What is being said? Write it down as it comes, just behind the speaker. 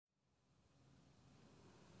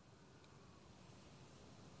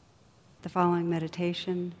The following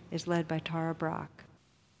meditation is led by Tara Brach.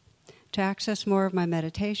 To access more of my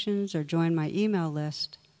meditations or join my email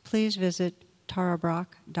list, please visit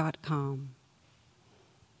tarabrach.com.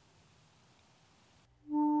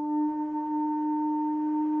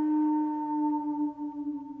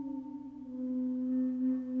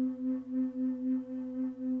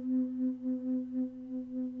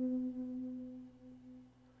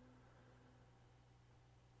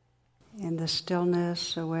 In the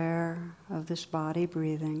stillness, aware of this body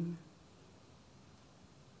breathing.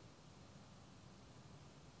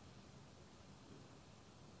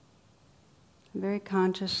 Very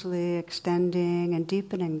consciously extending and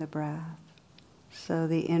deepening the breath. So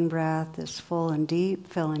the in-breath is full and deep,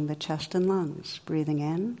 filling the chest and lungs. Breathing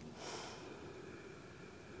in.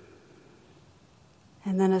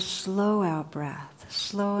 And then a slow out breath.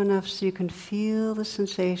 Slow enough so you can feel the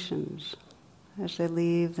sensations as they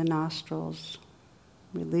leave the nostrils.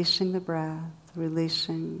 Releasing the breath,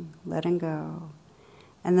 releasing, letting go.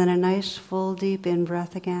 And then a nice full deep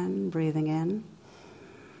in-breath again, breathing in.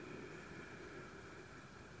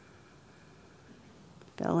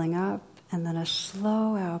 Filling up, and then a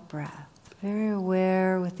slow out-breath. Very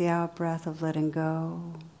aware with the out-breath of letting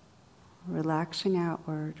go, relaxing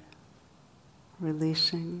outward,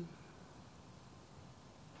 releasing.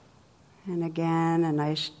 And again, a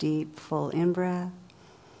nice deep full in-breath.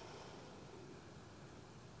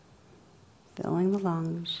 Filling the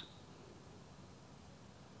lungs.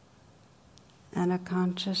 And a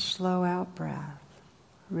conscious slow out-breath,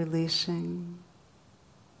 releasing,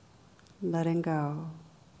 letting go.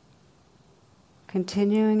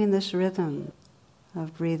 Continuing in this rhythm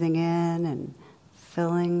of breathing in and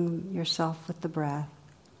filling yourself with the breath.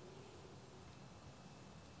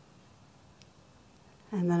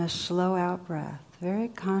 And then a slow out breath, very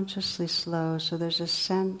consciously slow, so there's a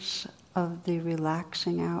sense of the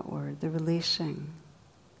relaxing outward, the releasing,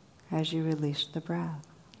 as you release the breath.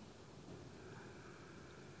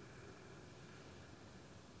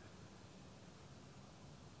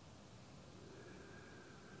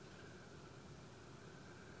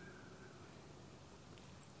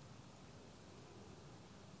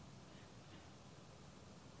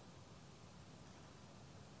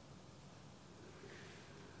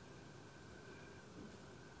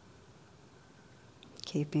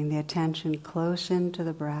 Keeping the attention close into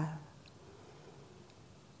the breath.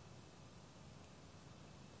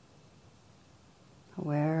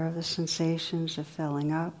 Aware of the sensations of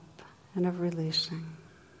filling up and of releasing.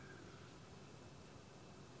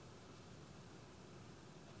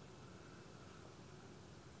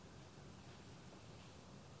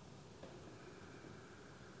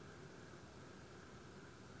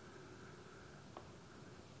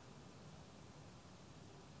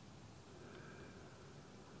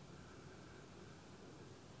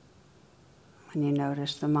 When you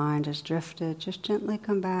notice the mind has drifted, just gently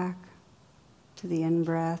come back to the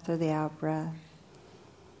in-breath or the out-breath.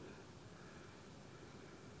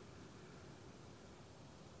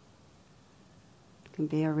 It can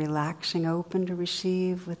be a relaxing open to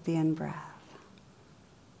receive with the in-breath,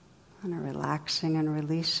 and a relaxing and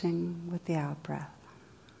releasing with the out-breath.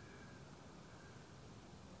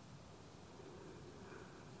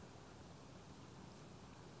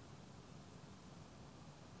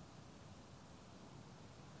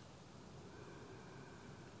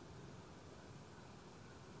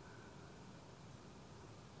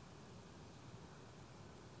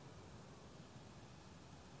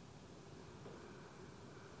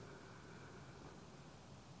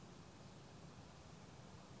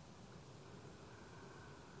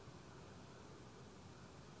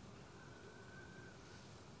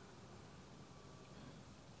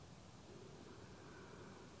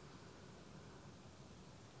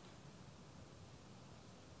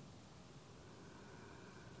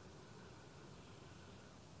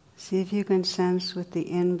 See if you can sense with the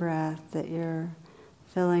in-breath that you're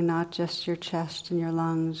filling not just your chest and your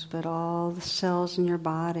lungs, but all the cells in your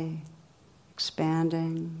body,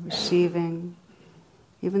 expanding, receiving,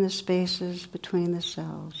 even the spaces between the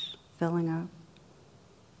cells, filling up,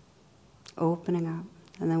 opening up.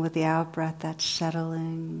 And then with the out-breath, that's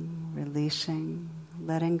settling, releasing,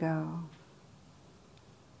 letting go.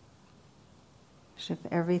 As if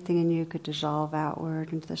everything in you could dissolve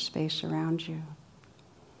outward into the space around you.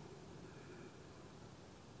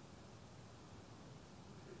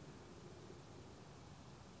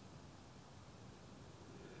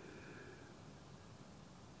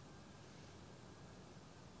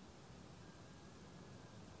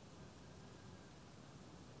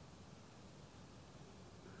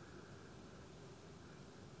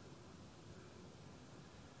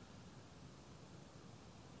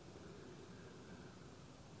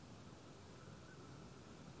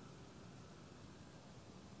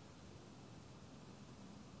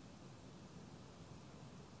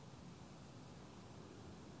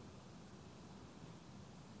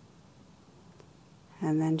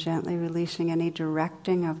 And then gently releasing any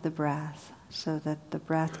directing of the breath so that the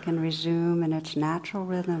breath can resume in its natural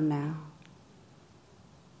rhythm now.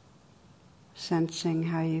 Sensing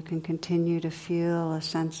how you can continue to feel a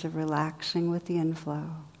sense of relaxing with the inflow,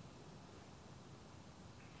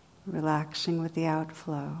 relaxing with the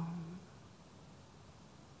outflow,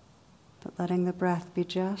 but letting the breath be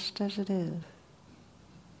just as it is.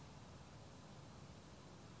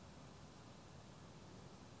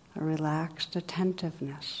 A relaxed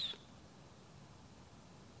attentiveness.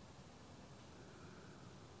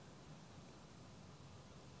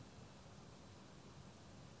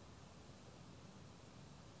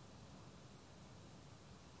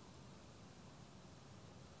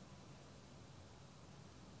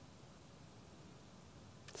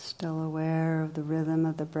 Still aware of the rhythm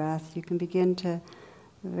of the breath, you can begin to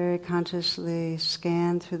very consciously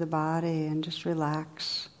scan through the body and just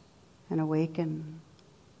relax and awaken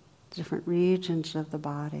different regions of the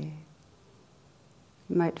body.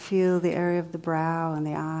 You might feel the area of the brow and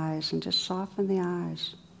the eyes and just soften the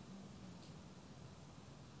eyes.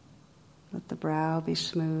 Let the brow be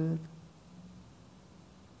smooth.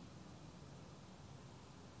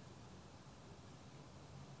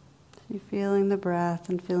 You're feeling the breath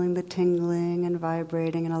and feeling the tingling and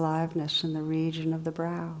vibrating and aliveness in the region of the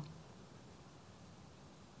brow.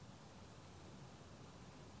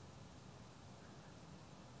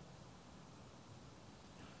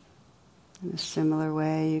 In a similar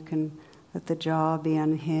way, you can let the jaw be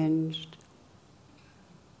unhinged.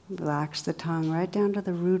 Relax the tongue right down to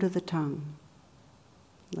the root of the tongue.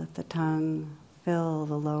 Let the tongue fill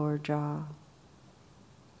the lower jaw.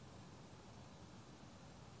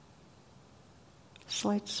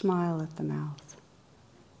 Slight smile at the mouth.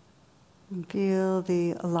 And feel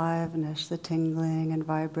the aliveness, the tingling and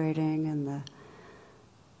vibrating in the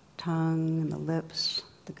tongue and the lips,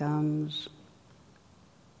 the gums.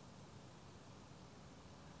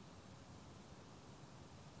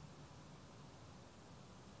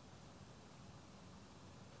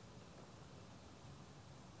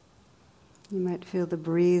 You might feel the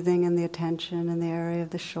breathing and the attention in the area of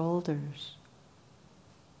the shoulders.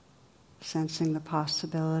 Sensing the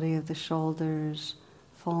possibility of the shoulders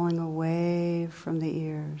falling away from the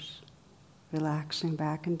ears, relaxing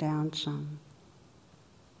back and down some.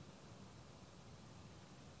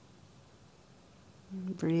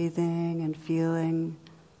 Breathing and feeling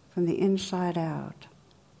from the inside out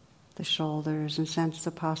the shoulders and sense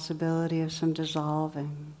the possibility of some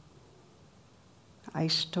dissolving,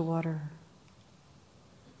 ice to water.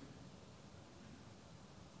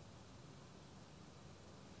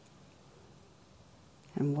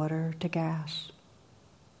 And water to gas.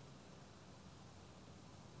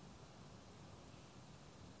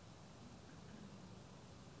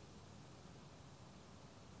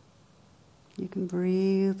 You can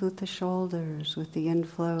breathe with the shoulders, with the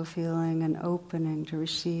inflow feeling an opening to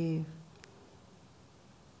receive.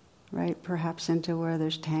 Right, perhaps into where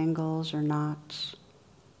there's tangles or knots.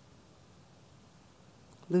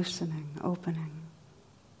 Loosening, opening.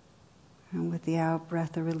 And with the out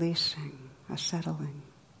breath, a releasing, a settling.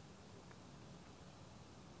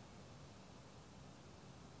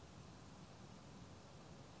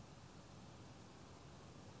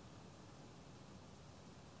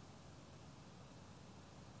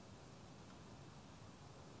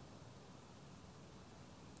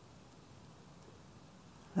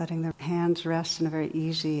 Letting the hands rest in a very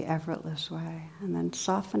easy, effortless way, and then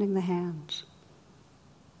softening the hands.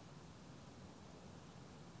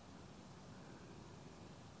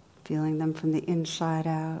 Feeling them from the inside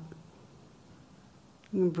out.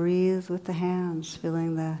 You can breathe with the hands,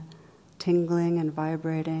 feeling the tingling and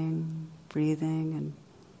vibrating, breathing and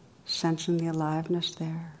sensing the aliveness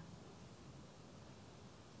there.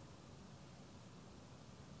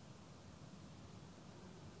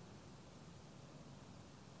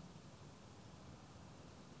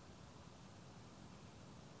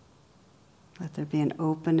 Let there be an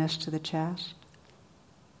openness to the chest.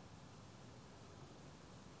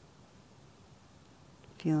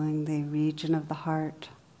 Feeling the region of the heart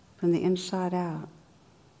from the inside out.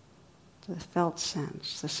 The felt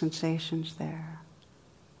sense, the sensations there.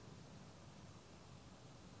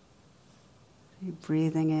 You're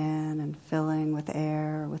breathing in and filling with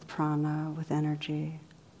air, with prana, with energy.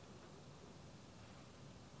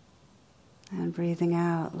 And breathing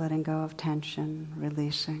out, letting go of tension,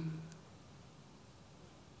 releasing.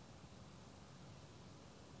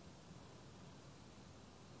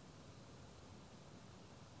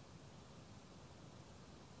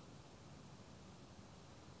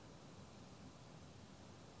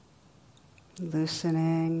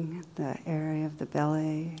 Loosening the area of the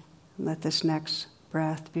belly. Let this next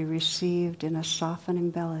breath be received in a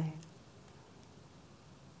softening belly.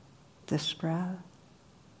 This breath.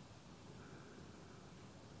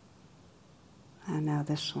 And now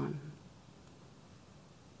this one.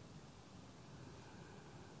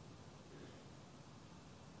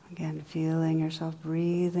 Again, feeling yourself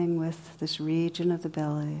breathing with this region of the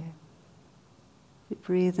belly. You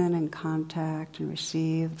breathe in contact and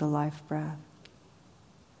receive the life breath.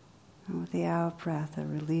 And with the out breath, a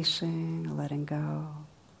releasing, a letting go.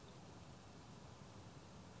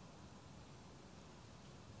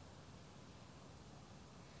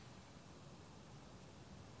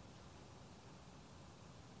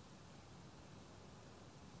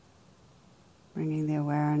 Bringing the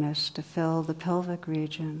awareness to fill the pelvic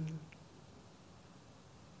region.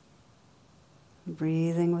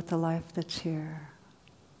 Breathing with the life that's here.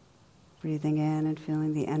 Breathing in and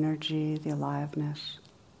feeling the energy, the aliveness.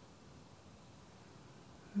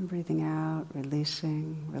 And breathing out,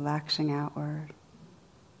 releasing, relaxing outward.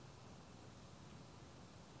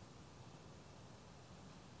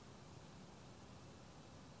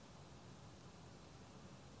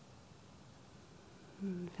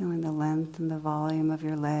 Feeling the length and the volume of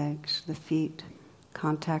your legs, the feet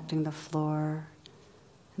contacting the floor,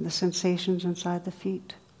 and the sensations inside the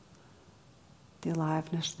feet, the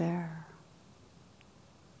aliveness there.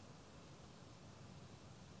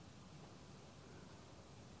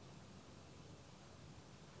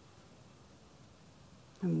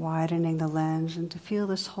 And widening the lens and to feel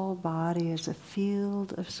this whole body as a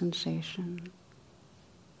field of sensation.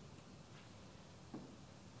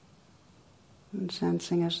 And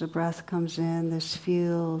sensing as the breath comes in, this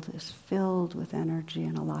field is filled with energy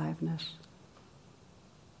and aliveness.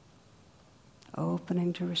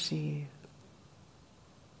 Opening to receive.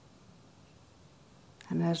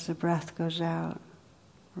 And as the breath goes out,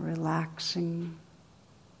 relaxing,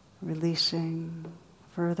 releasing,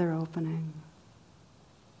 further opening.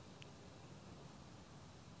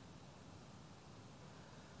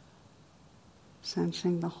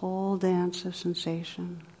 Sensing the whole dance of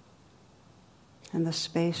sensation and the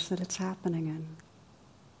space that it's happening in.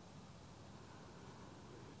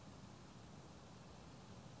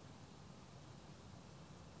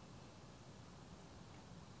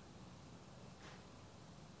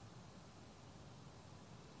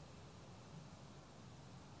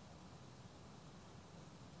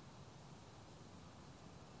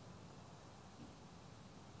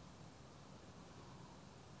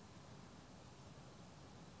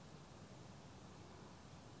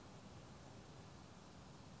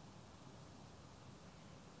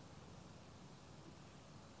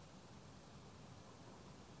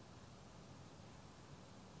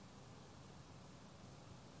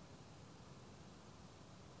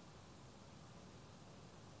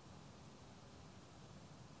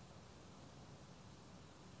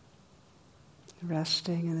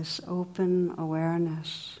 Resting in this open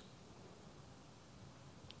awareness.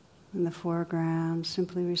 In the foreground,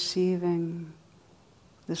 simply receiving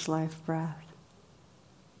this life breath.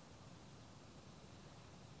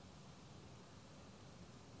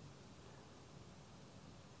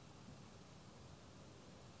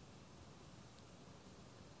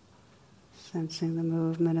 Sensing the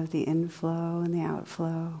movement of the inflow and the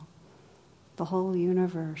outflow, the whole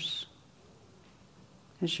universe.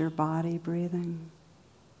 Is your body breathing?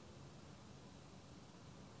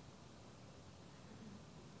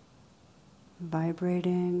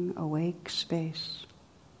 Vibrating, awake space.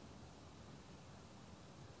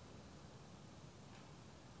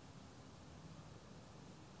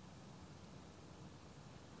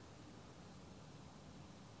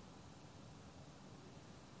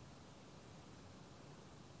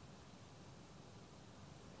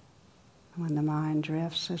 When the mind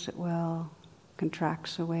drifts, as it will,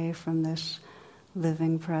 contracts away from this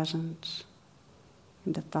living presence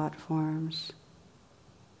into thought forms,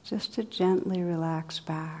 just to gently relax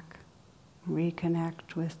back,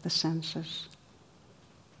 reconnect with the senses,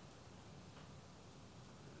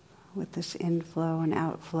 with this inflow and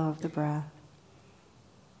outflow of the breath,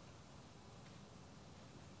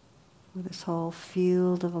 with this whole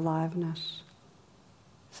field of aliveness,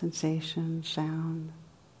 sensation, sound.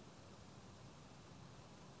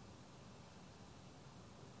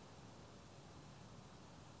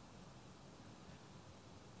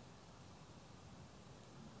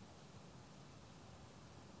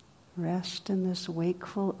 Rest in this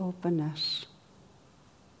wakeful openness,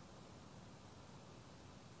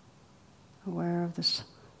 aware of this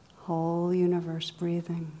whole universe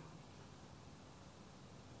breathing.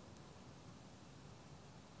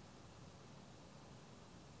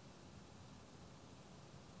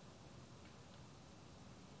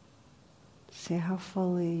 See how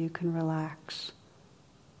fully you can relax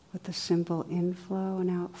with the simple inflow and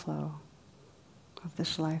outflow of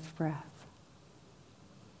this life breath.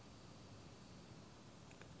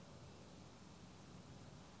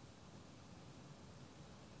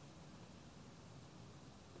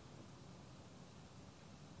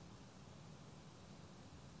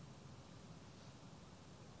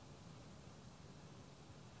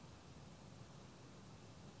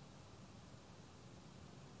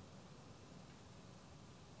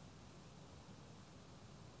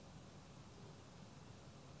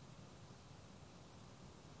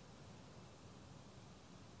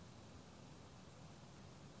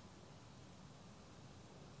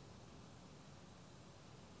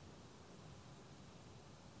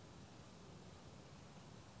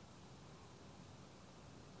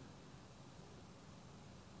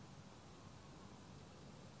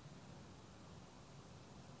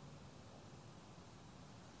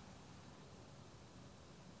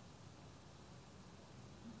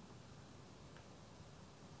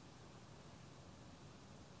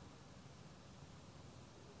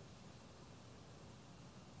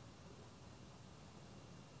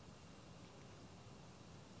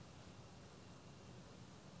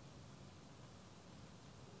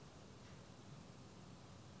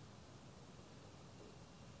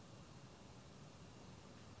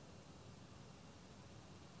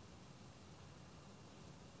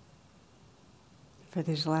 For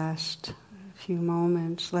these last few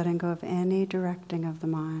moments, letting go of any directing of the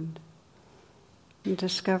mind. And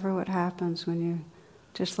discover what happens when you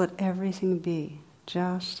just let everything be,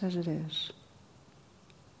 just as it is.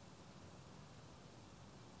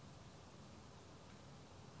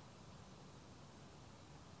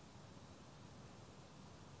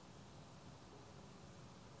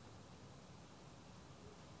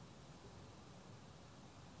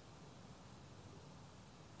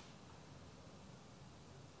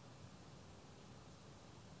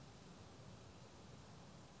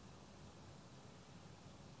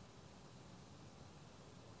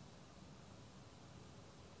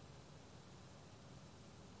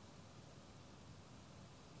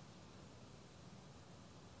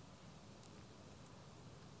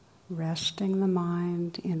 Resting the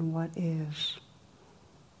mind in what is.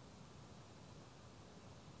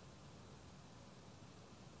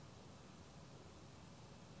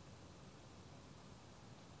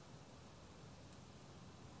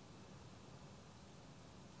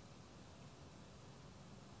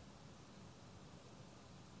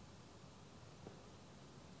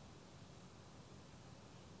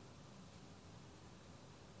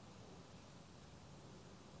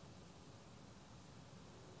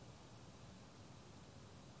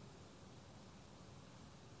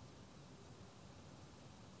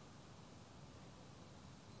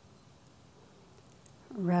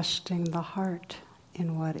 Resting the heart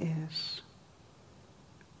in what is.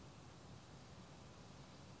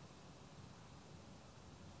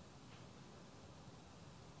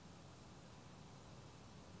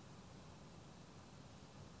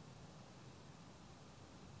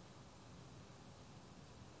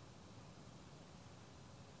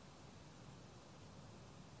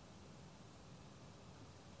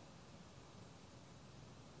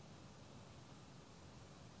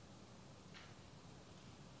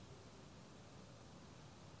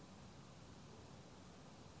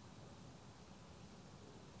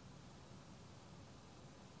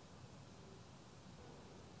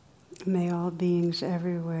 May all beings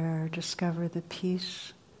everywhere discover the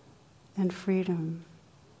peace and freedom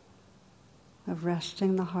of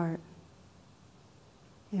resting the heart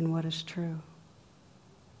in what is true,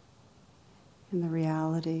 in the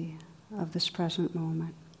reality of this present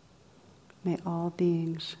moment. May all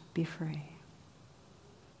beings be free.